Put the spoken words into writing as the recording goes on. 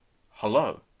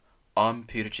Hello, I'm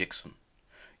Peter Jackson.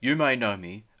 You may know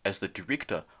me as the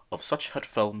director of such hit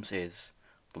films as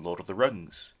The Lord of the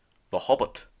Rings, The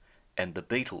Hobbit, and The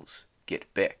Beatles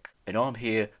Get Back. And I'm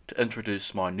here to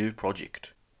introduce my new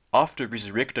project. After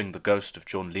resurrecting the ghost of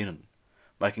John Lennon,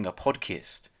 making a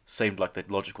podcast seemed like the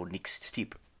logical next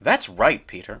step. That's right,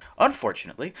 Peter.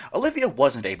 Unfortunately, Olivia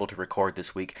wasn't able to record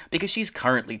this week because she's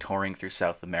currently touring through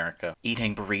South America,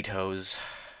 eating burritos,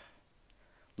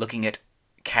 looking at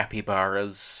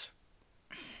capybaras,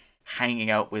 hanging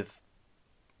out with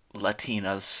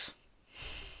Latinas.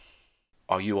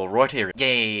 Are you alright here?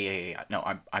 Yeah. No,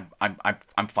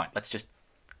 I'm fine. Let's just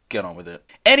get on with it.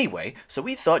 Anyway, so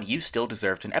we thought you still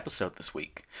deserved an episode this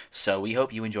week. So we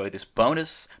hope you enjoy this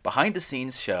bonus,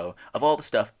 behind-the-scenes show of all the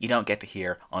stuff you don't get to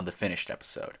hear on the finished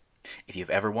episode. If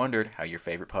you've ever wondered how your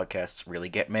favorite podcasts really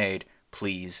get made,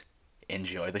 please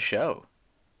enjoy the show.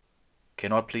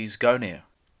 Can I please go now?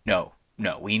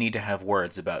 No, we need to have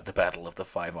words about the Battle of the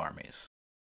Five Armies.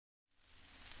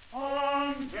 Then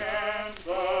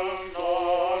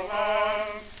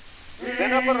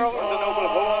up arose the noble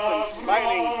host and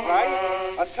smiling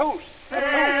cried, a toast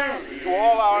to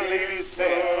all our ladies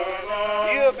fair.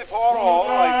 Here before all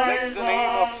I pledge the name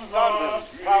of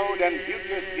Scotland's proud and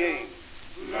beauteous game,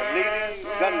 Lady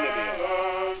Guinevere.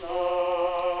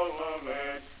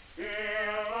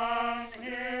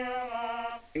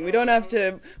 We don't have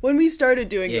to. When we started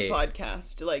doing the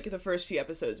podcast, like the first few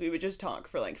episodes, we would just talk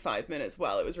for like 5 minutes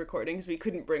while it was recording because we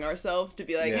couldn't bring ourselves to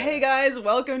be like, "Hey guys,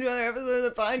 welcome to another episode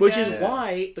of the podcast." Which is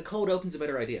why the cold open's a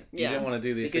better idea. You don't want to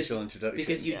do the official introduction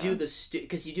because you do you get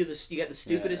the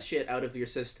stupidest shit out of your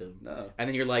system. No. And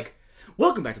then you're like,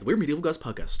 "Welcome back to the Weird Medieval Guys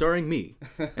podcast, starring me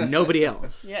and nobody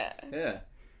else." Yeah.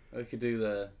 We could do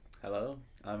the hello.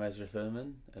 I'm Ezra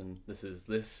Furman, and this is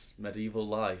This Medieval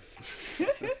Life.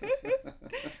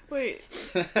 Wait.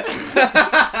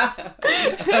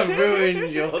 I've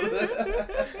ruined yours.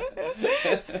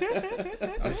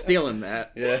 I'm stealing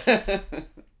that. Yeah. Then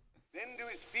to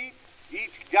his feet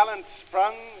each gallant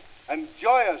sprung, and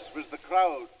joyous was the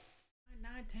crowd.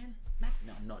 9, 10.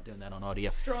 No, I'm not doing that on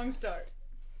audio. Strong start.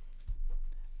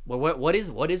 Well, what is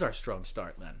our strong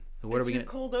start then? What are we gonna?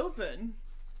 Cold open.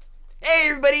 Hey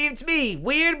everybody, it's me,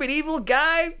 Weird Medieval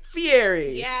Guy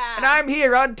Fieri. Yeah. And I'm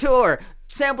here on tour,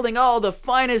 sampling all the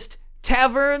finest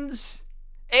taverns,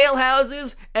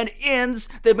 alehouses, and inns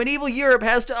that medieval Europe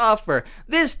has to offer.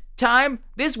 This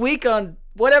week on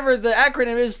whatever the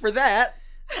acronym is for that,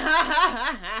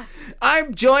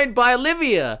 I'm joined by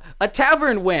Olivia, a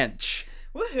tavern wench.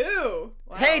 Woohoo!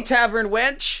 Wow. Hey tavern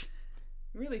wench.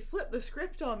 Really flipped the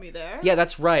script on me there. Yeah,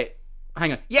 that's right.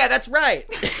 Hang on. Yeah, that's right.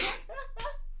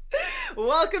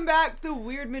 Welcome back to the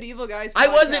Weird Medieval Guys podcast. I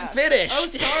wasn't finished. Oh,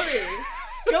 sorry.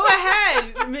 Go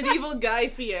ahead, Medieval Guy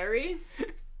Fieri.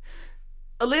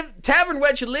 Tavern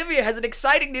Wench Olivia has an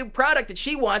exciting new product that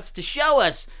she wants to show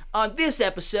us on this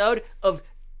episode of...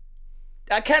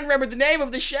 I can't remember the name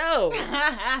of the show.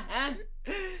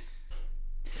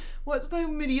 What's my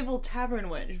medieval tavern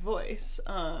wench voice?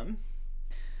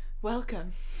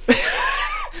 Welcome.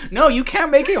 No, you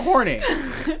can't make it horny.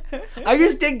 I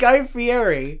just did Guy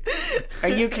Fieri,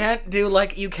 and you can't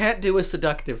do a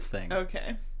seductive thing.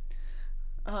 Okay.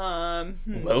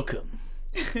 Welcome.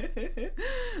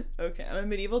 Okay, I'm a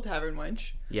medieval tavern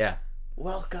wench. Yeah.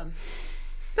 Welcome.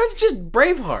 That's just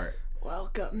Braveheart.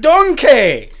 Welcome.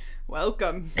 Donkey!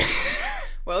 Welcome.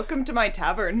 Welcome to my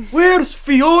tavern. Where's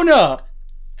Fiona?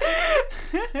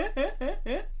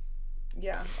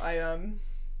 Yeah,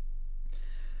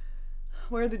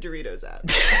 where are the Doritos at?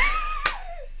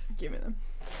 Give me them.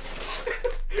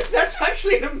 That's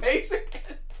actually an amazing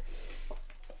hint.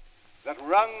 That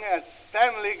rung as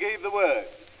Stanley gave the word,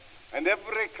 and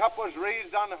every cup was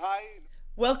raised on high.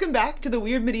 Welcome back to the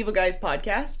Weird Medieval Guys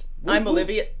podcast. I'm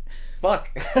Olivia. Fuck.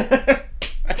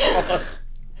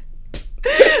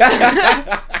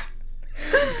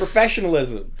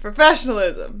 Professionalism.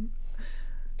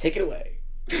 Take it away.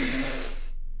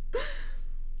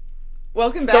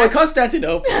 Welcome back. So in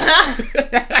Constantinople.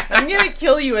 I'm gonna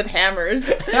kill you with hammers.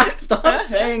 Stop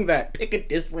saying that. Pick a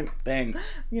different thing.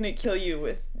 I'm gonna kill you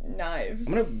with knives.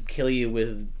 I'm gonna kill you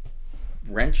with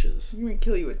wrenches. I'm gonna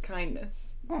kill you with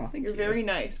kindness. Oh, thank You're you. very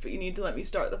nice, but you need to let me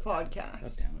start the podcast.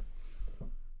 God damn it.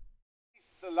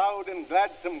 The loud and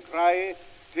gladsome cry,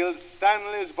 till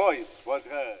Stanley's voice was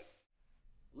heard.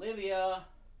 Olivia,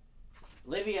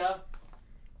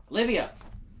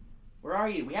 where are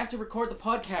you? We have to record the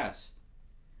podcast.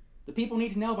 The people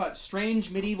need to know about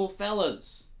strange medieval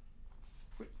fellas.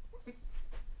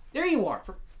 There you are,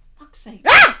 for fuck's sake.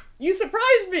 Ah! You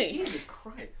surprised me! Jesus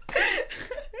Christ.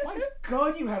 Why?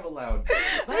 God, you have a loud...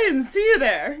 I didn't see you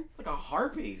there. It's like a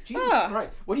harpy. Jesus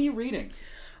Christ. What are you reading?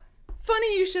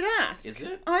 Funny you should ask. Is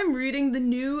it? I'm reading the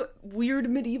new Weird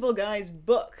Medieval Guys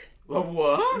book.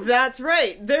 What? That's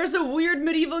right. There's a Weird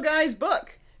Medieval Guys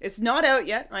book. It's not out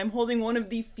yet. I'm holding one of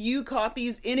the few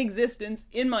copies in existence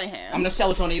in my hand. I'm gonna sell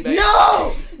this on eBay.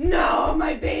 No! No,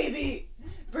 my baby!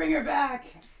 Bring her back.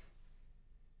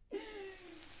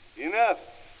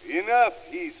 Enough,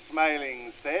 enough, he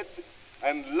smiling said,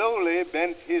 and lowly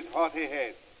bent his haughty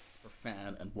head. For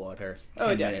fan and water. Oh,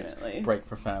 10 definitely. minutes break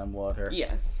for fan and water.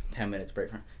 Yes. 10 minutes break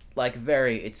for... Like,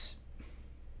 it's...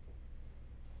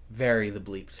 Very the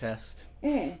bleep test.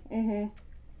 Mm-hmm.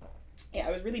 Yeah,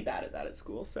 I was really bad at that at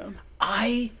school, so...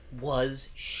 I was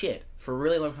shit for a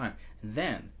really long time. And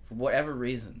then, for whatever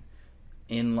reason,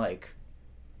 in, like...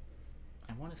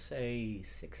 I want to say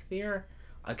 6th year?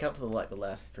 I got to, the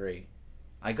last 3.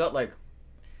 I got, like,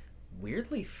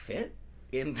 weirdly fit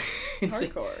in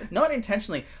Hardcore. Not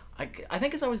intentionally. I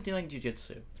think as I was doing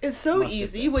jiu-jitsu. It's so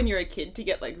easy when you're a kid to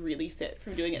get, like, really fit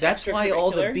from doing it. That's why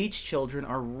all the beach children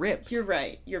are ripped. You're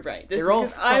right. They're all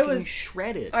fucking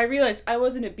shredded. I realized I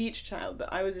wasn't a beach child,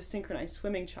 but I was a synchronized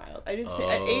swimming child. I did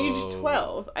at age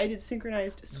 12, I did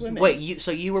synchronized swimming. Wait,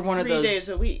 you were one of those 3 days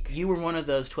a week. You were one of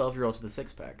those 12-year-olds with a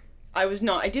 6-pack. I was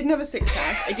not. I didn't have a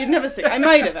 6-pack. I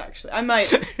might have, actually. I might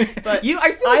have. But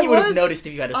I feel like you would have noticed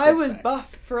if you had a 6-pack. I was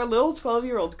buff. For a little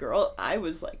 12-year-old girl, I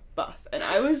was, like, buff. And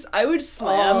I would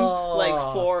slam,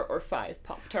 like, 4 or 5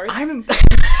 Pop-Tarts. Swim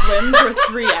for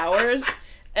 3 hours.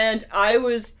 And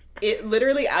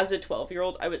literally, as a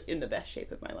 12-year-old, I was in the best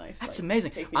shape of my life. That's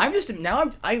amazing.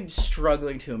 I'm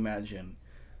struggling to imagine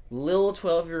little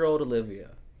 12-year-old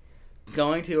Olivia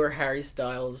going to her Harry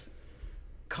Styles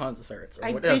concerts.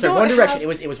 One Direction. It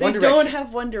was One Direction. They don't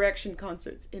have One Direction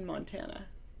concerts in Montana.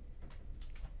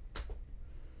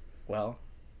 Well,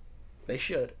 they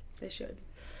should. They should.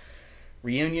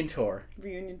 Reunion tour,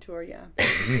 yeah.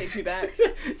 Take me back.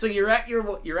 So you're at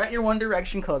your One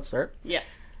Direction concert. Yeah.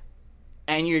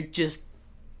 And you're just,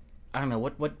 I don't know,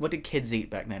 what did kids eat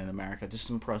back then in America? Just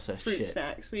some processed shit. Fruit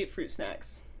snacks. We eat fruit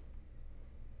snacks.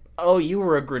 Oh, you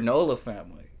were a granola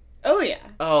family. Oh, yeah.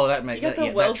 Oh, that makes sense. You got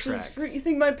the Welch's fruit. You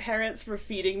think my parents were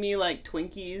feeding me, like,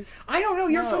 Twinkies? I don't know.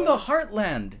 You're from the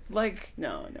heartland. Like...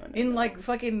 No. Like,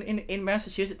 fucking... In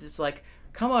Massachusetts, it's like,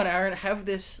 come on, Aran, have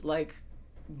this, like,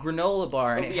 granola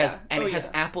bar, and it has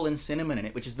apple and cinnamon in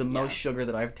it, which is the most sugar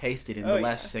that I've tasted in the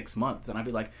last 6 months. And I'd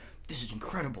be like, this is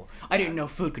incredible. I didn't know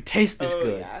food could taste this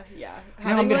good. Yeah.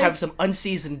 Now I'm gonna have some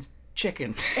unseasoned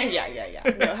chicken. Yeah.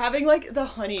 No, having, like, the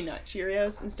Honey Nut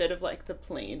Cheerios instead of, like, the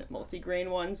plain multigrain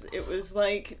ones, it was,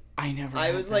 like...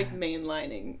 I was, like,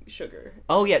 mainlining sugar.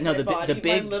 Oh, yeah, no, the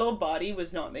big... My little body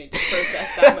was not made to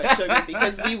process that much sugar,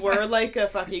 because we were, like, a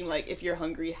fucking, like, if you're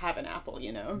hungry, have an apple,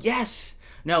 you know? Yes!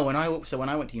 No, when I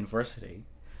went to university,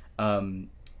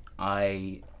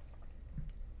 I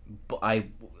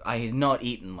had not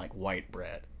eaten, like, white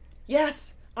bread.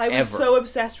 Yes! I was so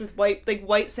obsessed with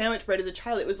white sandwich bread as a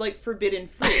child. It was like forbidden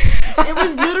fruit. It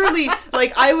was literally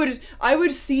like I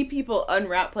would see people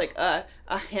unwrap like a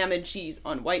ham and cheese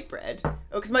on white bread. Oh,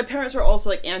 because my parents were also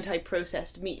like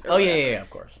anti-processed meat. Oh yeah, of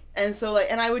course. And so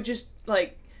like, and I would just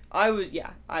like, I would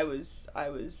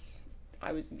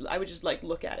just like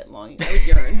look at it longing.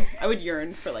 I would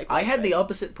yearn for like. I had the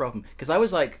opposite problem because I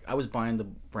was buying the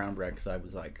brown bread because I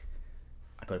was like,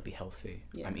 I gotta be healthy.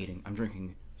 Yeah. I'm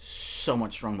drinking so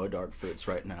much Strongbow dark fruits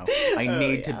right now. I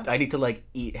need to like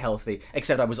eat healthy.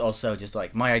 Except I was also just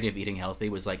like, my idea of eating healthy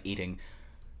was like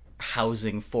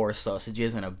housing 4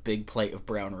 sausages and a big plate of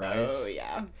brown rice. Oh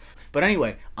yeah. But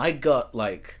anyway, I got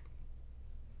like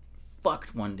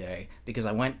fucked one day because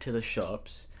I went to the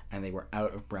shops and they were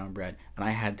out of brown bread and I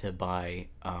had to buy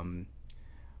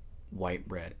white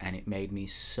bread, and it made me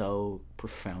so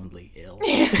profoundly ill.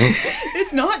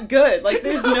 It's not good. Like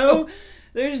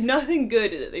there's nothing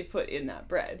good that they put in that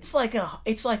bread. It's like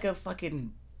a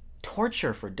fucking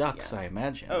torture for ducks, I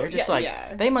imagine. Oh, they're just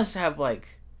they must have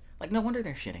like no wonder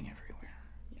they're shitting everywhere.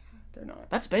 Yeah, they're not.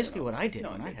 That's basically what I did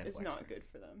when I had It's not good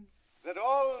for them. That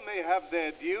all may have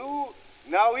their due,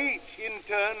 now each in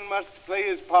turn must play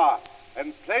his part,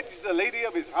 and pledge the lady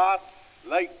of his heart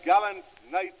like gallant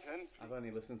knight and... I've only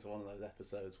listened to one of those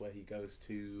episodes where he goes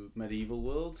to medieval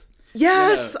world.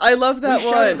 Yes, I love that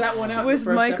one. Shouted that one out with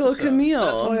Michael Camille.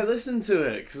 That's why I listened to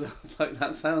it, because I was like,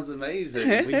 that sounds amazing.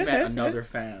 We met another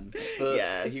fan.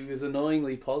 But he was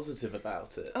annoyingly positive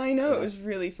about it. I know, it was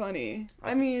really funny.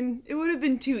 I mean, it would have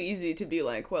been too easy to be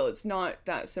like, well, it's not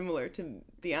that similar to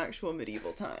the actual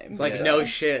medieval times. Like, no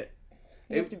shit.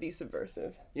 You have to be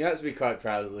subversive. You have to be quite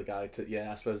proud of the guy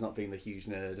I suppose not being the huge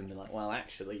nerd and be like, well,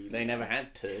 actually, they never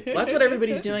had to. Well, that's what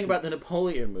everybody's doing about the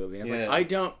Napoleon movie. And it's like, I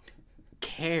don't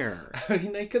care. I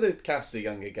mean, they could have cast a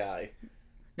younger guy.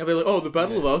 Now they're like, oh, the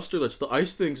Battle of Austerlitz, the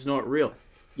ice thing's not real.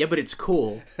 Yeah, but it's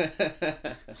cool.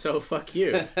 So fuck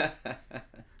you.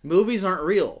 Movies aren't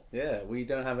real. Yeah, we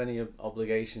don't have any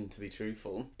obligation to be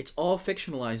truthful. It's all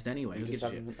fictionalized anyway. Who gives a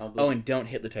shit? And don't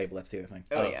hit the table. That's the other thing.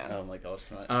 Oh yeah. Oh my god.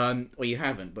 Right. Well, you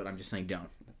haven't, but I'm just saying don't.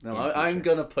 No, I'm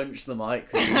gonna punch the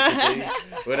mic repeatedly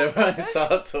whenever I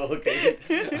start talking.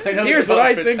 I know here's what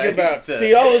I think about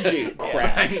theology.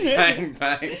 Crap. Bang, bang,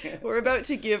 bang. We're about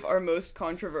to give our most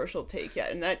controversial take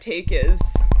yet, and that take is...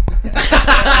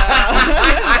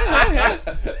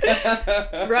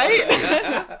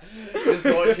 right? Just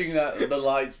watching the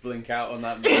lights blink out on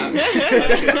that map,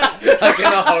 like in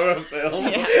a horror film,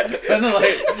 and they're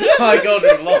like, oh my god,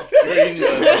 we've lost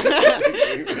Greenland.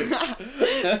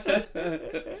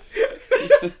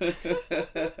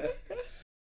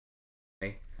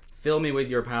 Fill me with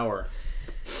your power.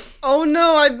 Oh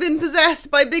no, I've been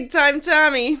possessed by Big Time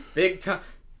Tommy. Big time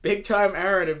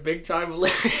Aran and Big Time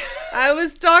Olivia. I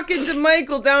was talking to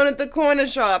Michael down at the corner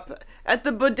shop at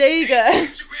the bodega.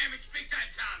 Instagram, it's Big Time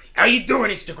Tommy. How you doing,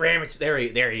 Instagram? There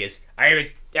he is.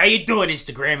 How you doing,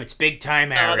 Instagram? It's Big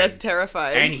Time Aran. Oh, that's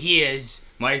terrifying. And here's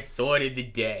my thought of the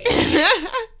day. I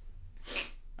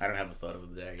don't have a thought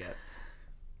of the day yet.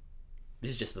 This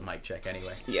is just the mic check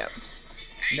anyway. Yep.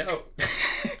 No.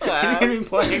 Wow. I'm gonna be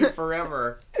playing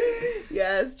forever.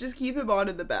 Yes, just keep him on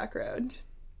in the background.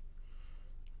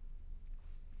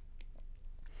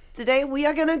 Today we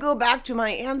are gonna go back to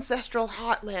my ancestral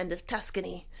heartland of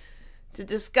Tuscany to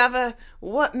discover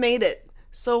what made it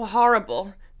so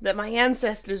horrible that my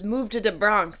ancestors moved to the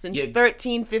Bronx in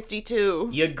 1352.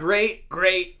 Your great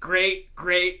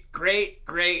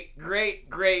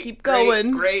Keep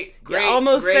going. You're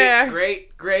almost there.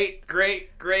 Great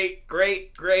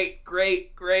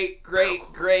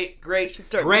Should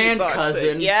start grand beatboxing.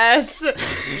 cousin. Yes.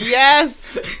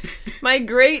 Yes. My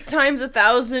great times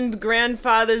 1,000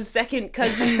 grandfather's second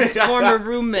cousin's former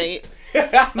roommate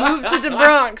moved to the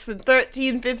Bronx in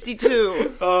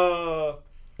 1352.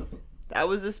 That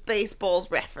was a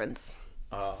Spaceballs reference.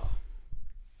 Then,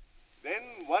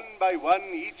 one by one,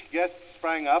 each guest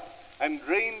sprang up and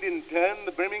drained in turn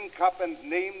the brimming cup and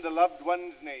named the loved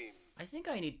one's name. I think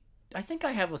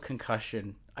I have a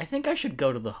concussion. I think I should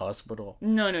go to the hospital.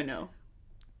 No.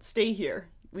 Stay here.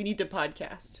 We need to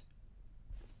podcast.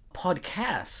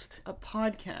 Podcast? A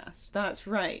podcast. That's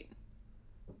right.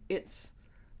 It's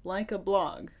like a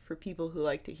blog for people who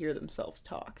like to hear themselves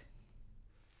talk.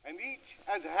 And each,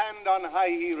 as hand on high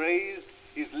he raised,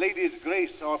 his lady's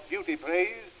grace or beauty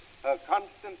praised, her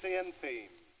constancy and fame.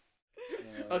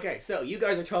 Okay, so you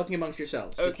guys are talking amongst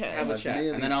yourselves. Just Okay. have a chat,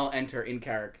 and then I'll enter in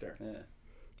character. Yeah.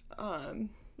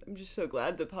 I'm just so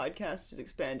glad the podcast has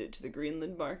expanded to the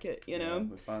Greenland market, you know?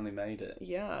 We finally made it.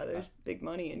 Yeah, there's big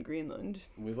money in Greenland.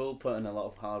 We've all put in a lot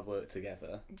of hard work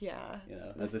together, Yeah.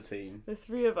 as a team. The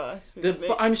three of us.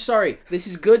 I'm sorry, this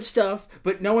is good stuff,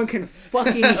 but no one can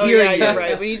fucking hear oh, yeah, you. you're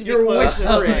right. We need to be You're close to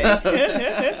the whispering. mic.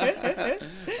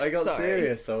 I got Sorry.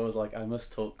 serious, so I was like, I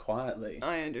must talk quietly.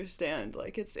 I understand.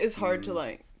 Like, it's hard to,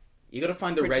 like... You gotta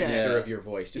find the Project. register Yeah. of your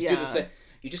voice. Just Yeah. do the same.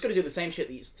 You just gotta do the same shit.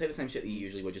 Say the same shit that you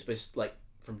usually would, just like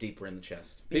from deeper in the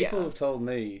chest. People Yeah. have told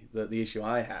me that the issue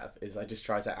I have is I just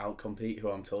try to outcompete who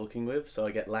I'm talking with, so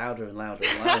I get louder and louder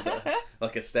and louder,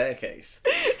 like a staircase.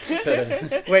 So,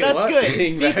 Wait, That's what? good.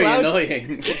 being Speak very loud.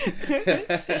 annoying.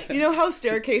 You know how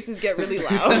staircases get really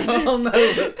loud? Oh no,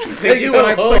 but They do when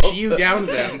I go push up. you down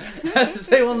them. I'd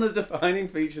say one of the defining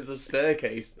features of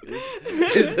staircases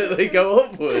is that they go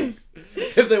upwards.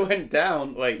 If they went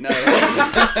down, wait, no.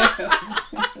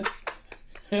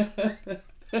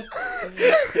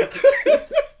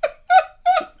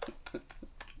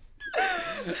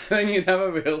 Then you'd have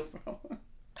a real problem.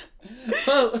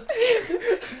 Well,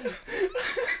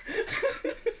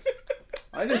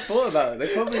 I just thought about it.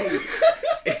 They probably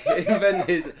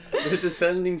invented the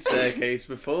descending staircase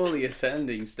before the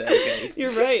ascending staircase.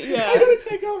 You're right, yeah.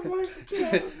 Take off my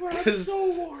jacket. It's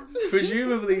so warm.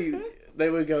 Presumably, they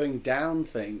were going down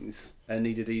things and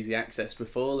needed easy access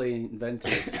before they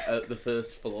invented the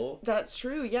first floor. That's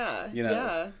true, yeah. You know,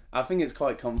 Yeah. I think it's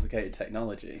quite complicated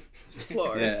technology.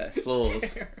 Floors. Yeah,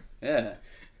 floors. Yeah,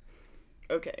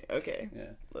 Okay. yeah.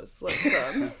 Let's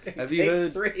Have you Take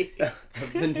heard 3.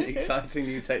 of the exciting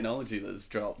new technology that's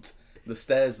dropped the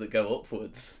stairs that go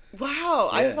upwards. Wow,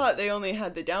 I Yeah. thought they only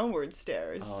had the downward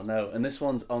stairs. Oh no, and this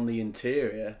one's on the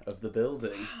interior of the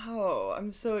building. Oh,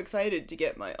 I'm so excited to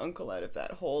get my uncle out of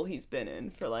that hole he's been in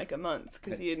for like a month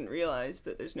because he didn't realize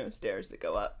that there's no stairs that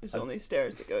go up. There's only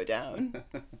stairs that go down.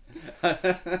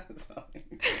 Sorry.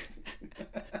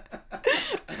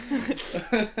 This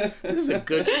is a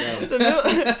good show.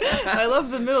 I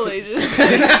love the Middle Ages.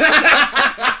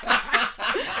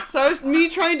 So I was me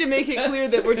trying to make it clear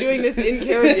that we're doing this in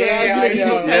character as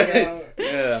medieval peasants.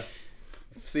 Yeah.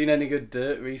 Seen any good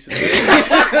dirt recently?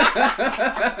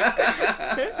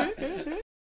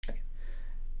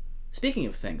 Speaking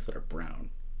of things that are brown,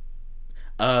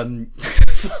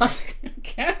 fuck,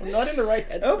 I'm not in the right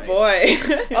headspace. Oh boy.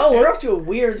 Oh, we're off to a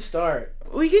weird start.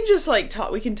 We can just like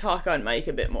talk. We can talk on mic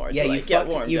a bit more. Yeah, to, like, get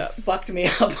warmed you up. fucked me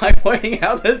up by pointing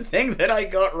out the thing that I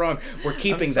got wrong. We're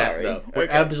keeping I'm that sorry. though. We're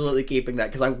Okay. absolutely keeping that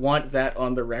because I want that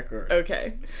on the record.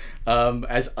 Okay.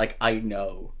 As like I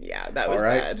know. Yeah, that was All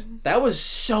right? bad. That was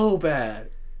so bad.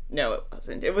 No, it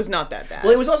wasn't. It was not that bad.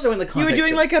 Well, it was also in the You context. were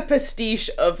doing of- like a pastiche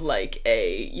of like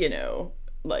a,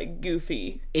 like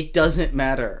goofy. It doesn't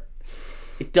matter.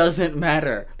 It doesn't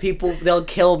matter. People, they'll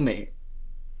kill me.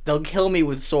 They'll kill me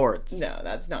with swords. No,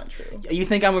 that's not true. You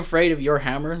think I'm afraid of your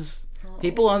hammers?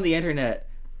 People on the internet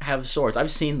have swords.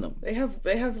 I've seen them. They have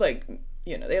like,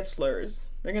 they have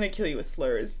slurs. They're gonna kill you with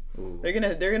slurs. They're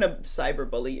gonna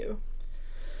cyberbully you.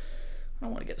 I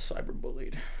don't want to get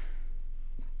cyberbullied.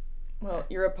 Well,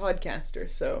 you're a podcaster,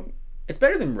 so It's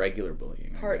better than regular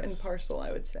bullying. I part guess. and parcel,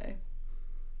 I would say.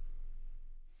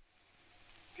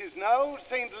 'Tis now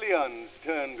St. Leon's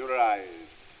turn to rise.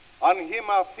 On him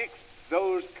are fixed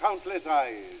those countless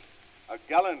eyes. A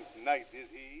gallant knight is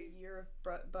he. Year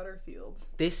of Butterfield.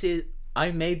 This is.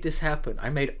 I made this happen. I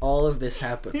made all of this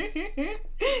happen.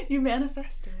 You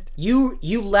manifested. You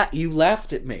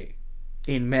laughed at me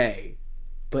in May,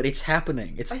 but it's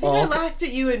happening. It's I think all. I laughed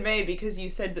at you in May because you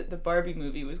said that the Barbie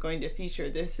movie was going to feature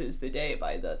 "This Is the Day"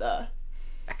 by the.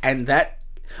 And that.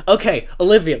 Okay,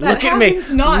 Olivia, That look at me.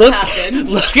 hasn't not look, happened.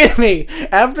 Look at me.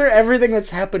 After everything that's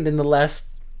happened in the last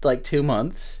 2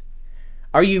 months,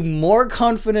 are you more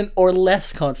confident or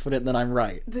less confident that I'm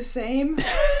right? The same?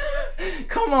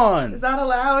 Come on. Is that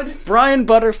allowed? Brian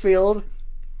Butterfield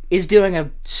is doing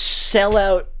a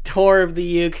sellout tour of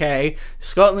the UK.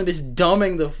 Scotland is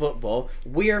dumbing the football.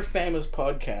 We are famous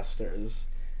podcasters.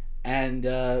 And,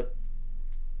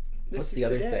 what's is the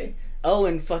other the day. thing? Oh,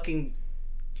 and fucking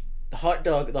the hot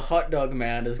dog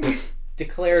man has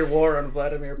declared war on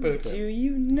Vladimir Putin. Do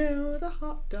you know the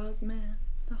hot dog man?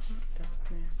 The hot dog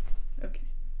man. Okay.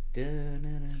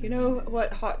 You know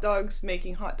what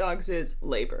making hot dogs is?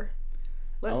 Labor.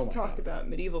 Let's Oh my talk God. about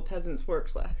medieval peasants' work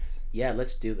class. Yeah,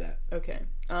 let's do that. Okay.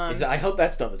 I hope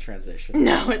that's not the transition.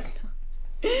 No, it's not.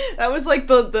 That was like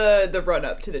the run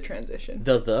up to the transition.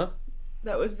 The.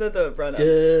 That was the run up.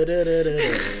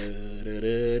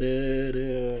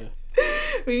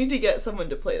 We need to get someone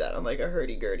to play that on like a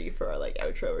hurdy-gurdy for our like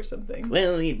outro or something.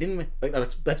 Well, he didn't. Like,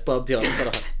 that's Bob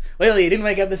Dylan. Well, he didn't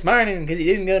wake up this morning because he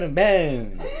didn't go to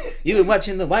bed. You were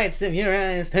watching the whites of your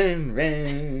eyes turn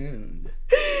round.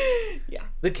 Yeah.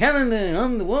 The calendar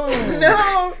on the wall.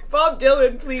 No, Bob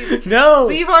Dylan, please. No.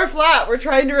 Leave our flat. We're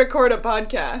trying to record a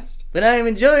podcast. But I'm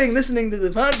enjoying listening to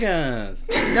the podcast.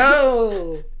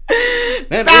 No.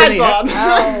 That Bad really Bob.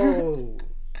 Ow.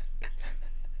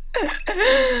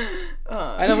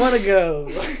 I don't want to go.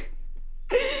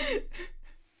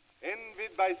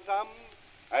 Envied by some,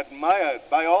 admired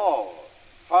by all,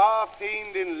 far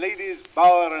famed in ladies'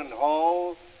 bower and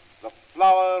hall, the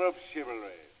flower of chivalry.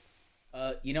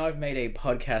 I've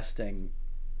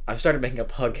started making a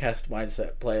podcast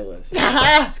mindset playlist.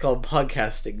 It's called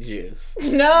Podcasting Juice.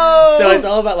 No. So it's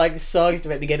all about like songs to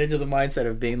make me get into the mindset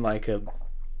of being like a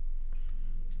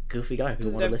goofy guy who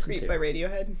Does want it to have listen Creep to. by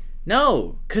Radiohead?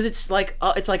 No, because it's like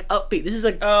upbeat. This is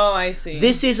like Oh, I see.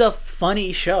 this is a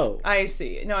funny show. I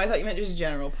see. No, I thought you meant just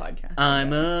general podcast.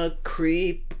 I'm a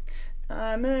creep.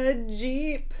 I'm a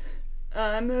Jeep.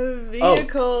 I'm a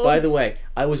vehicle. Oh, by the way,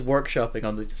 I was workshopping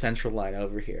on the central line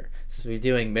over here. Since we're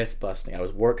doing myth busting, I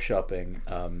was workshopping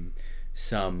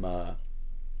some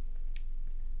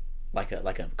like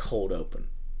a cold open.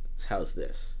 So how's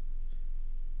this?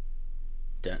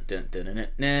 Dun dun dun dun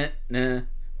dun dun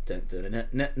dun dun dun dun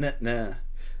dun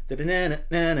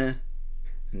dun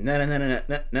dun dun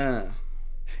dun dun.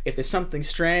 If there's something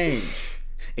strange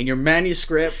in your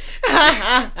manuscript,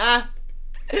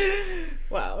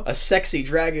 Wow. a sexy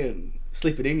dragon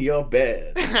sleeping in your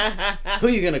bed, who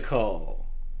you gonna call?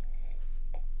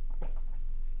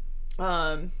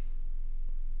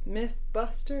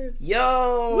 Mythbusters.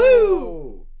 Yo!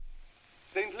 Woo!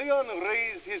 St. Leon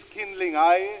raised his kindling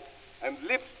eye and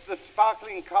lifts the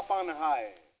sparkling cup on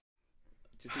high.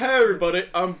 Hey everybody,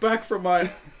 I'm back from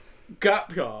my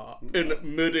gap year in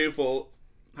medieval...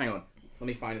 Hang on, let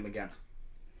me find him again.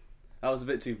 That was a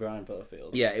bit too Brian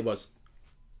Butterfield. Yeah, it was.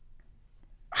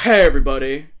 Hey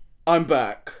everybody, I'm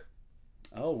back.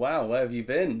 Oh wow, where have you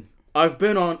been? I've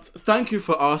been on... Thank you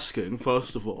for asking,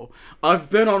 first of all. I've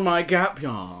been on my gap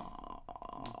year. Wow,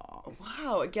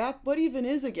 a gap... What even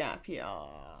is a gap year?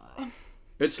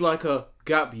 It's like a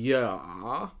gap year,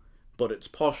 but it's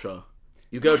posher.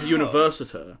 You go to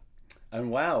university. And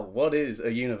wow, what is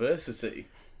a university?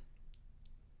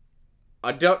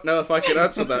 I don't know if I can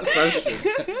answer that question.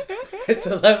 It's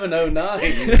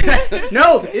 11:09.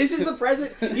 No, this is the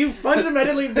present. You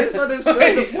fundamentally misunderstood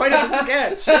the point of the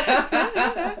sketch.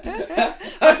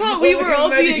 I thought we were all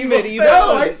being medieval.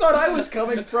 No, I thought I was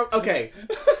coming from... Okay.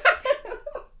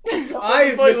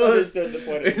 I misunderstood the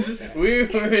point of the sketch. We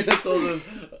were in a sort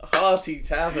of hearty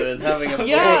tavern having a bawdy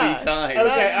time.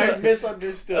 Okay, I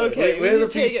misunderstood. Okay, We're we the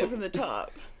take people- it from the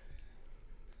top.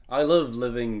 I love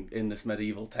living in this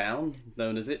medieval town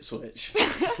known as Ipswich.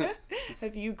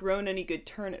 Have you grown any good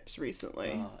turnips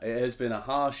recently? It has been a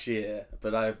harsh year,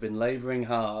 but I have been labouring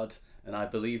hard, and I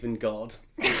believe in God.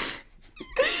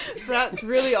 That's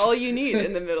really all you need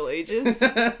in the Middle Ages.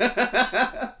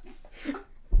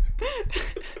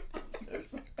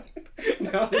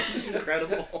 No, this is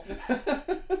incredible.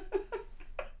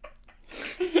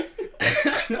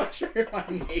 I'm not sure if I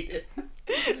made it.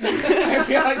 I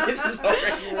feel like this is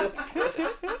already really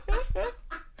good.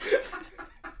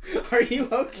 Are you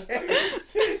okay?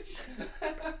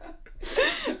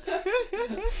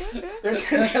 There's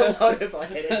gonna be a lot of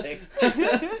editing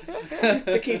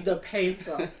to keep the pace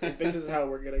up. This is how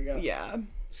we're gonna go. Yeah.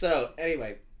 So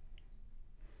anyway,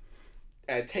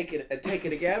 take it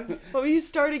again. Well, you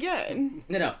start again.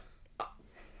 No,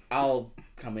 I'll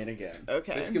come in again.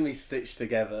 Okay. This can be stitched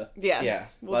together. Yes. Yeah,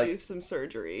 We'll like- do some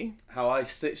surgery. How I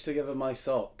stitched together my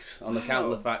socks on account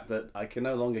of the fact that I can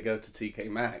no longer go to TK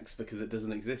Maxx because it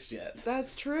doesn't exist yet.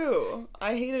 That's true.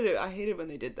 I hated it. I hated when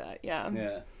they did that. Yeah.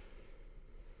 Yeah.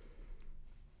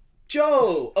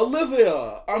 Joe,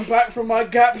 Olivia, I'm back from my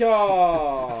gap year.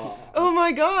 Oh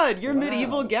my God! Your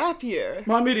medieval gap year.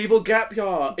 My medieval gap year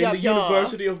in Gap the year.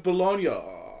 University of Bologna.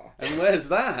 And where's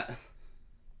that?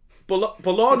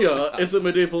 Bologna is a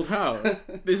medieval town.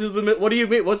 This is the... What do you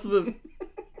mean? What's the...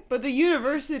 But the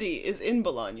university is in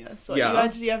Bologna, so Yeah.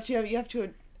 you have to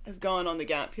have gone on the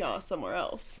gap year somewhere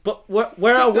else. But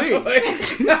where are we?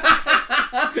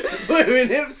 We're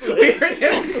in Ipswich.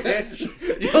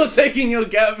 You're taking your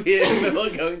gap year before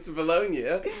going to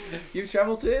Bologna. You've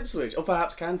travelled to Ipswich, or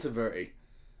perhaps Canterbury.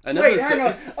 Wait, hang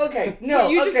on. Okay, no.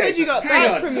 You just said you got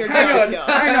back from your gap year.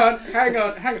 Hang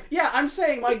on. Yeah, I'm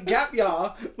saying my gap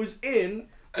year was in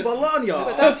Bologna.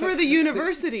 But that's where the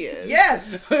university is.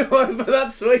 Yes. But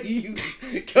that's where you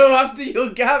go after your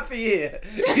gap year.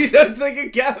 You don't take a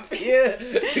gap year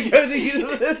to go to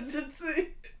university.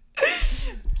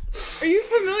 Are you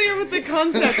familiar with the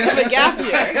concept of a gap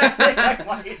year? I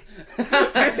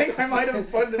think I might have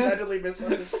fundamentally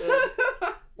misunderstood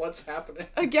what's happening.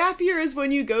 A gap year is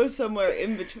when you go somewhere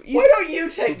in between. Why don't you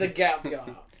take the gap year?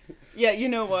 Yeah, you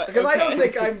know what? Because I don't okay.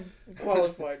 think I'm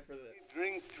qualified for this.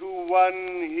 Drink to one,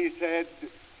 he said,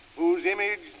 whose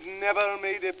image never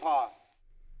may depart.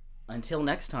 Until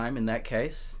next time, in that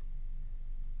case,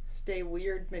 Stay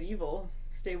weird medieval.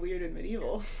 Stay weird and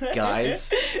medieval.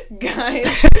 guys.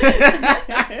 Guys.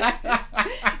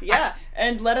 Yeah,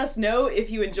 and let us know if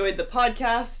you enjoyed the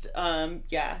podcast.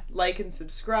 Like and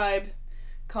subscribe.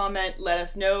 Comment. Let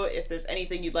us know if there's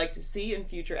anything you'd like to see in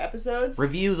future episodes.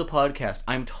 Review the podcast.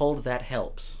 I'm told that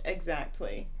helps.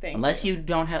 Exactly. Thank Unless you.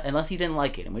 unless you didn't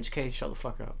like it, in which case, shut the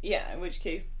fuck up. Yeah, in which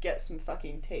case, get some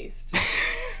fucking taste.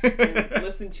 And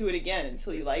listen to it again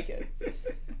until you like it.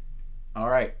 All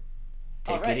right.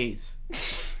 Take All right. it easy.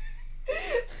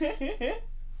 Okay.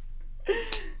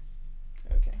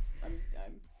 I'm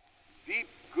Deep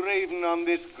graven on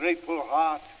this grateful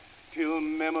heart, till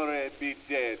memory be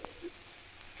dead.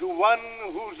 To one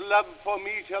whose love for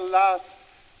me shall last,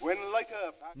 when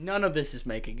lighter... None of this is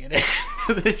making it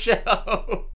into the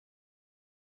show.